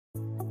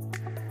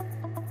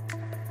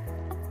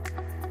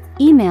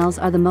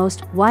Emails are the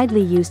most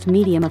widely used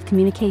medium of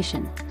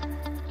communication.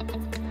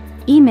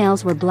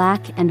 Emails were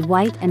black and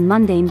white and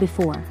mundane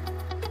before.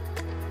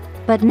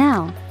 But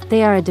now,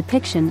 they are a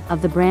depiction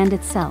of the brand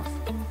itself.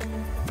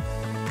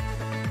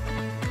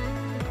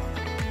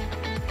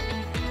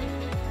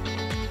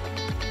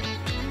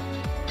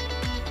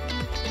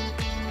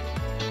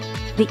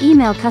 The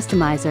Email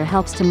Customizer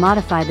helps to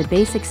modify the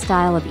basic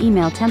style of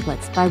email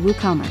templates by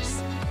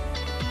WooCommerce.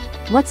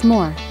 What's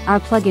more, our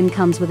plugin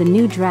comes with a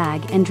new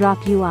drag and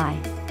drop UI.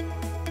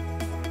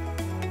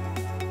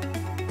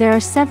 There are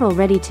several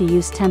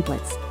ready-to-use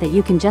templates that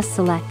you can just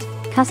select,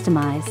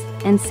 customize,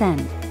 and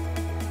send.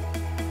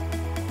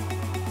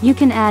 You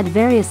can add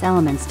various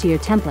elements to your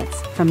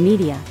templates, from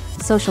media,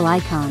 social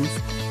icons,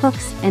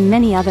 hooks, and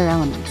many other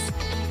elements.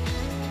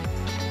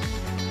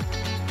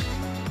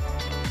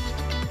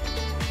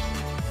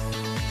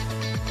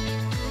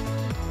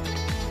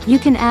 You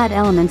can add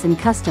elements and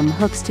custom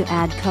hooks to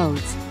add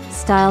codes,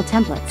 style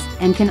templates,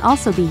 and can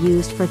also be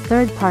used for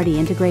third-party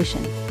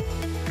integration.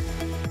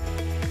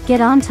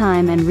 Get on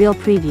time and real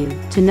preview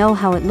to know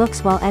how it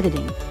looks while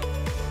editing.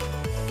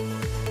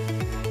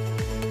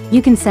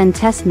 You can send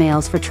test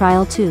mails for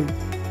trial too.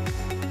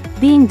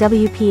 Being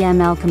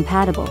WPML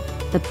compatible,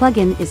 the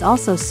plugin is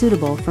also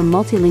suitable for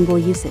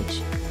multilingual usage.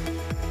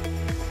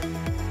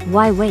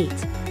 Why wait?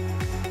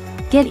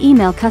 Get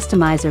Email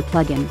Customizer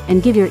plugin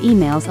and give your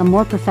emails a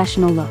more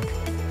professional look.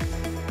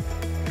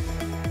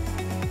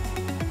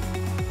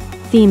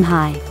 Theme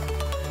High.